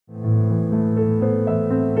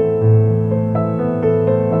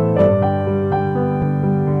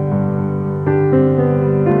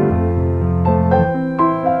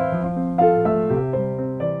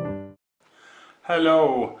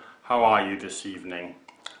Hello, how are you this evening?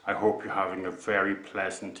 I hope you're having a very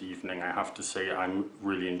pleasant evening. I have to say I'm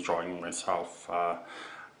really enjoying myself.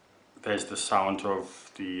 There's the sound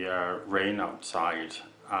of the rain outside,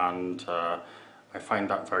 and I find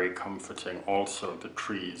that very comforting. Also, the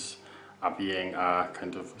trees are being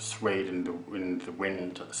kind of swayed in the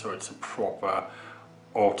wind, so it's a proper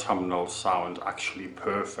autumnal sound, actually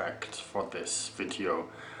perfect for this video.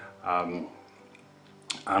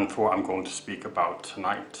 And for what I'm going to speak about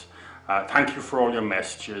tonight. Thank you for all your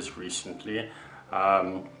messages recently.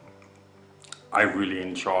 I really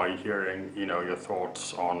enjoy hearing, your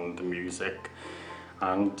thoughts on the music.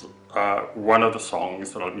 And one of the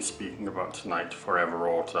songs that I'll be speaking about tonight, Forever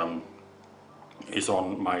Autumn, is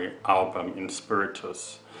on my album In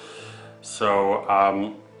Spiritus. So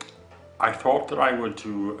I thought that I would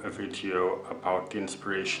do a video about the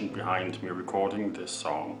inspiration behind me recording this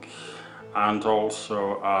song, and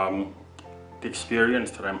also the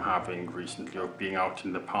experience that I'm having recently of being out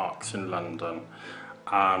in the parks in London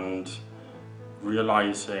and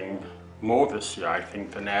realizing more this year, I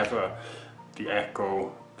think, than ever, the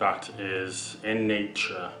echo that is in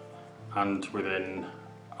nature and within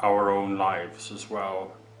our own lives as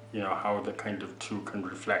well, how the kind of two can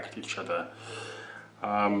reflect each other.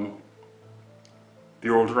 The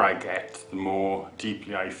older I get, the more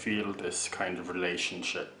deeply I feel this kind of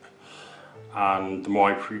relationship, and the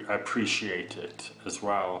more I appreciate it as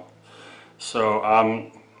well. So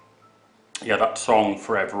yeah, that song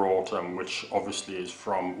Forever Autumn, which obviously is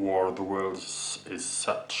from War of the Worlds, is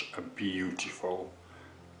such a beautiful,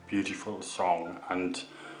 beautiful song, and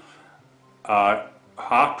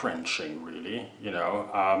heart-wrenching really,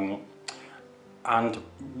 and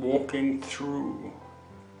walking through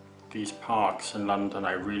these parks in London,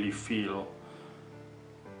 I really feel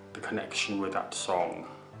the connection with that song,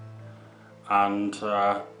 and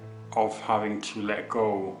of having to let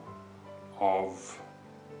go of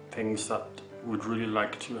things that we'd really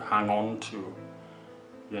like to hang on to,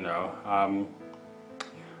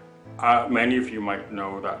 Many of you might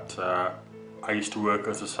know that I used to work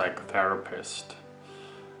as a psychotherapist,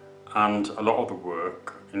 and a lot of the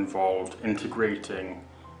work involved integrating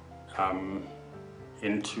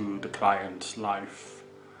into the client's life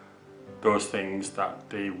those things that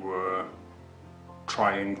they were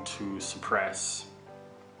trying to suppress,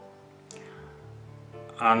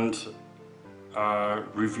 and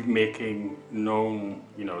making known,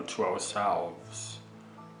 to ourselves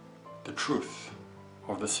the truth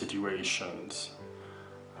of the situations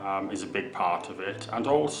is a big part of it, and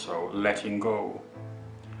also letting go,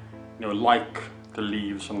 like the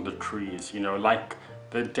leaves on the trees, like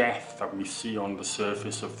the death that we see on the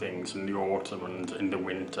surface of things in the autumn and in the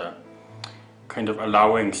winter, kind of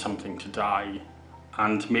allowing something to die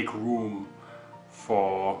and make room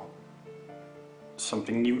for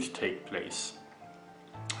something new to take place.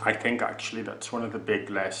 I think actually that's one of the big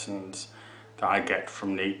lessons that I get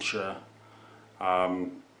from nature,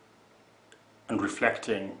 and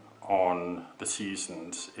reflecting on the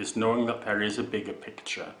seasons, is knowing that there is a bigger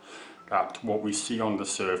picture, that what we see on the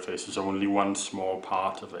surface is only one small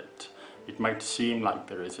part of it. It might seem like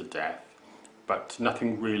there is a death, but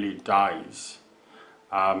nothing really dies.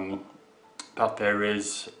 That there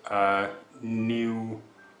is a new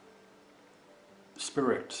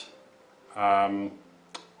spirit, a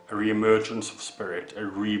re-emergence of spirit, a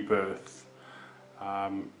rebirth,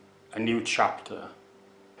 a new chapter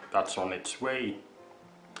that's on its way.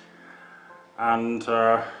 And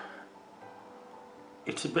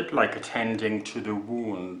it's a bit like attending to the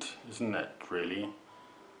wound, isn't it, really?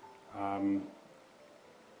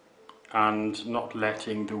 And not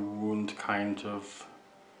letting the wound kind of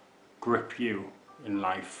grip you in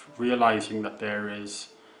life, realizing that there is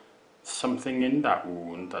something in that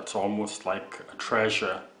wound that's almost like a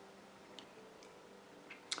treasure.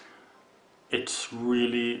 It's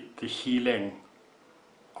really the healing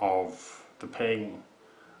of the pain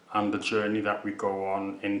and the journey that we go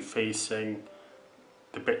on in facing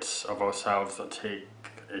the bits of ourselves that take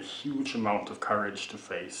a huge amount of courage to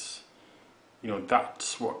face.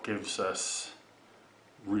 That's what gives us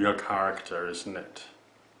real character, isn't it,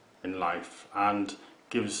 in life, and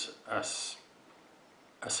gives us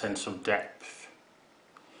a sense of depth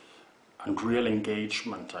and real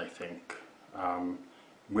engagement, I think,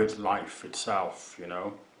 with life itself,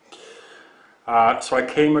 So I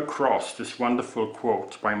came across this wonderful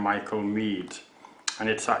quote by Michael Meade, and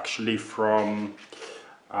it's actually from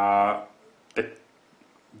the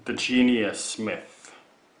Genius Myth.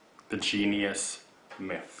 The Genius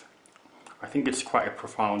Myth. I think it's quite a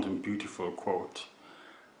profound and beautiful quote.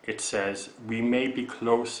 It says, "We may be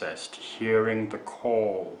closest hearing the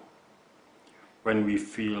call when we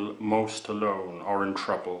feel most alone or in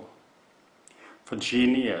trouble. For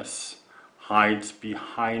genius hides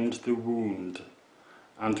behind the wound,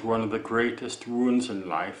 and one of the greatest wounds in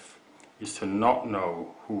life is to not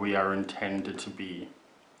know who we are intended to be,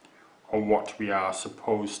 or what we are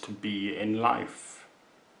supposed to be in life.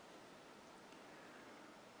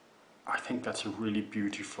 I think that's a really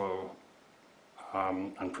beautiful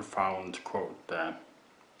and profound quote there.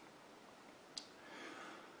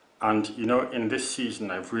 And you know, in this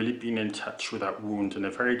season I've really been in touch with that wound in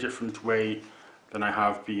a very different way than I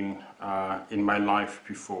have been in my life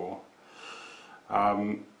before.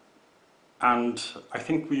 And I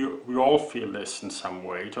think we all feel this in some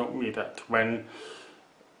way, don't we? That when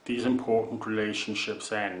these important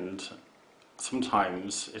relationships end,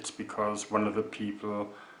 sometimes it's because one of the people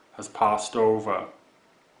has passed over,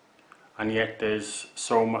 and yet there's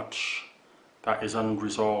so much that is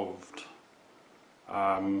unresolved.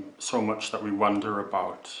 So much that we wonder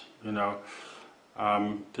about, you know.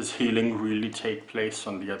 Does healing really take place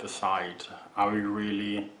on the other side? Are we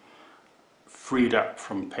really freed up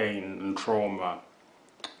from pain and trauma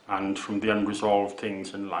and from the unresolved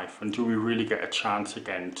things in life? And do we really get a chance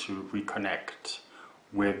again to reconnect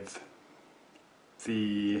with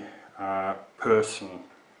the person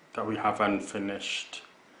that we have unfinished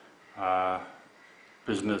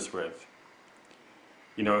business with?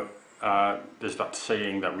 You know, there's that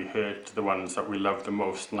saying that we hurt the ones that we love the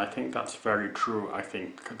most, and I think that's very true. I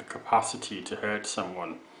think the capacity to hurt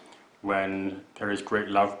someone when there is great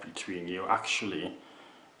love between you actually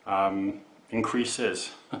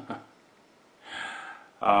increases.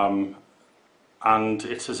 And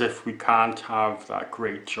it's as if we can't have that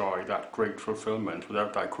great joy, that great fulfillment,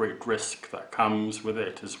 without that great risk that comes with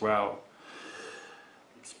it as well.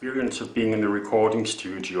 The experience of being in the recording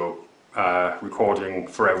studio, recording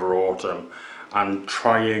Forever Autumn, and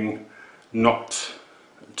trying not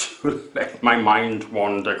to let my mind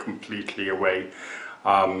wander completely away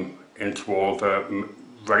into all the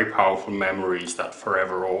very powerful memories that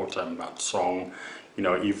Forever Autumn, that song, you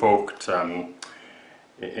know, evoked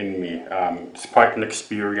in me. It's quite an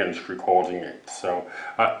experience recording it. So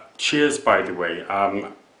cheers, by the way.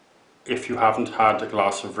 If you haven't had a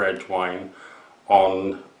glass of red wine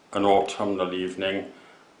on an autumnal evening,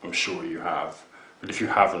 I'm sure you have, but if you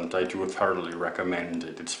haven't, I do thoroughly recommend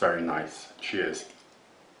it. It's very nice. Cheers.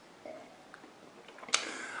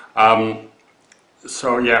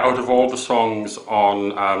 So yeah, out of all the songs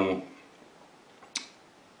on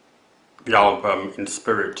the album In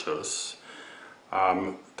Spiritus,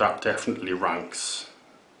 that definitely ranks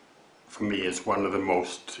for me as one of the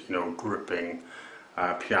most, you know, gripping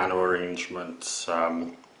piano arrangements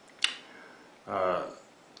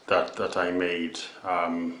that I made,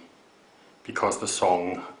 because the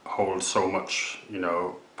song holds so much, you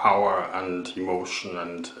know, power and emotion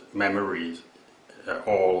and memories,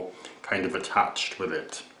 all kind of attached with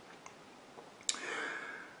it.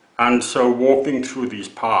 And so walking through these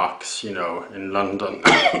parks, you know, in London,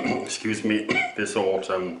 excuse me, this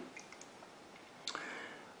autumn,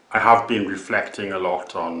 I have been reflecting a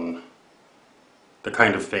lot on the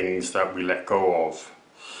kind of things that we let go of.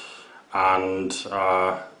 And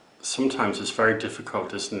sometimes it's very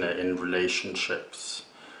difficult, isn't it, in relationships,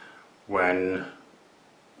 when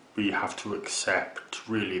we have to accept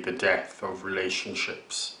really the death of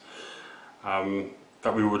relationships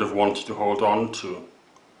that we would have wanted to hold on to.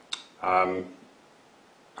 And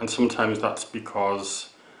sometimes that's because,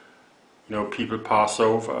 you know, people pass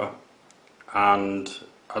over and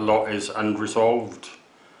a lot is unresolved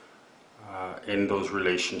in those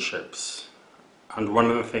relationships. And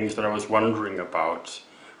one of the things that I was wondering about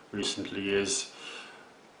recently is,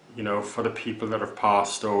 you know, for the people that have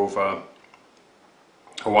passed over,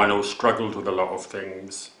 who I know struggled with a lot of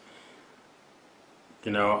things,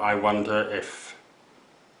 you know, I wonder if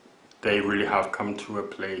they really have come to a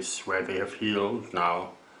place where they have healed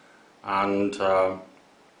now, and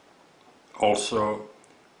also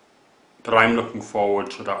that I'm looking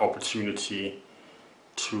forward to that opportunity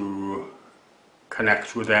to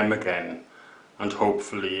connect with them again and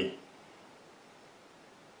hopefully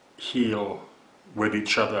heal with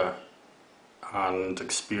each other and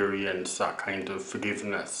experience that kind of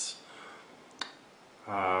forgiveness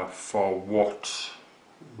for what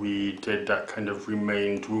we did that kind of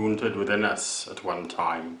remained wounded within us at one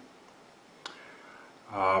time.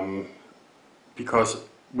 Because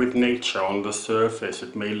with nature, on the surface,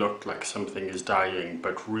 it may look like something is dying,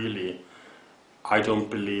 but really, I don't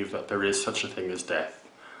believe that there is such a thing as death.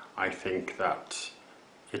 I think that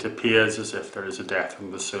it appears as if there is a death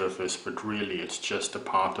on the surface, but really it's just a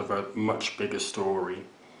part of a much bigger story.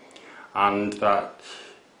 And that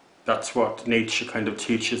that's what nature kind of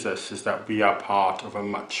teaches us, is that we are part of a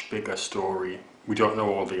much bigger story. We don't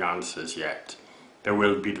know all the answers yet. There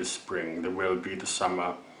will be the spring, there will be the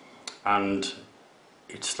summer, and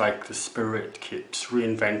it's like the spirit keeps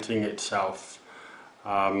reinventing itself.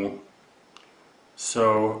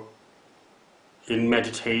 So in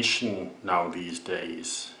meditation now these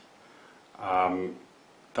days,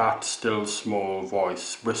 that still small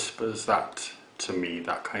voice whispers that to me,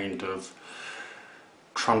 that kind of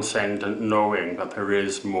transcendent knowing that there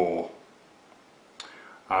is more.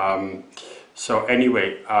 So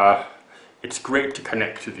anyway, it's great to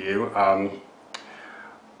connect with you.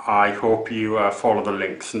 I hope you follow the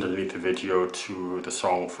links underneath the video to the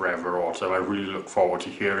song Forever Autumn. I really look forward to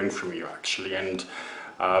hearing from you actually, and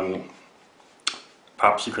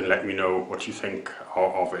perhaps you can let me know what you think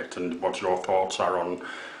of it and what your thoughts are on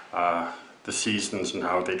the seasons and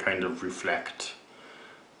how they kind of reflect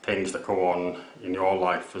things that go on in your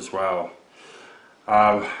life as well.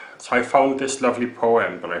 So I found this lovely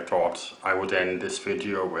poem that I thought I would end this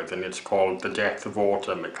video with, and it's called The Death of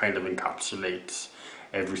Autumn. It kind of encapsulates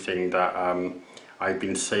everything that I've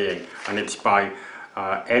been saying, and it's by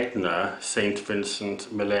Edna St.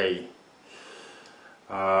 Vincent Millay.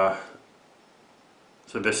 So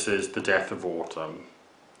this is The Death of Autumn.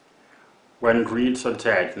 When reeds are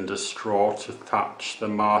dead and a straw to thatch the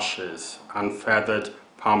marshes, and feathered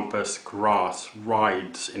pampas grass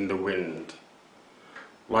rides in the wind,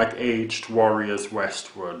 like aged warriors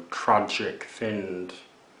westward, tragic thinned,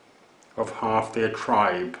 of half their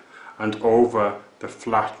tribe, and over the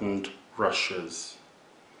flattened rushes,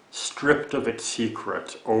 stripped of its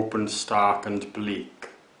secret, open stark and bleak,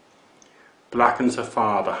 blackens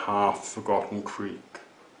afar the half-forgotten creek.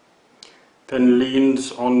 Then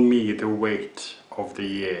leans on me the weight of the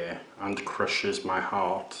year, and crushes my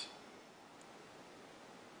heart.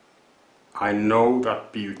 I know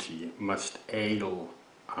that beauty must ail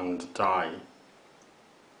and die,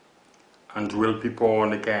 and will be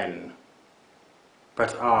born again.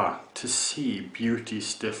 But to see beauty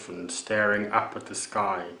stiffened, staring up at the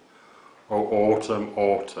sky, O autumn,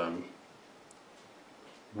 autumn,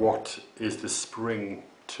 what is the spring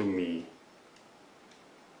to me?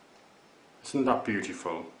 Isn't that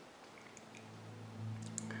beautiful?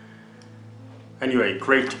 Anyway,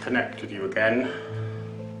 great to connect with you again.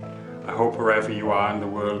 I hope wherever you are in the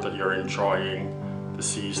world that you're enjoying the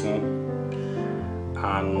season,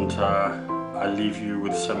 and I'll leave you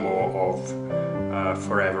with some more of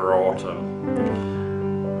Forever Autumn,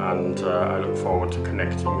 and I look forward to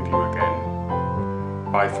connecting with you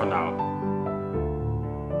again. Bye for now.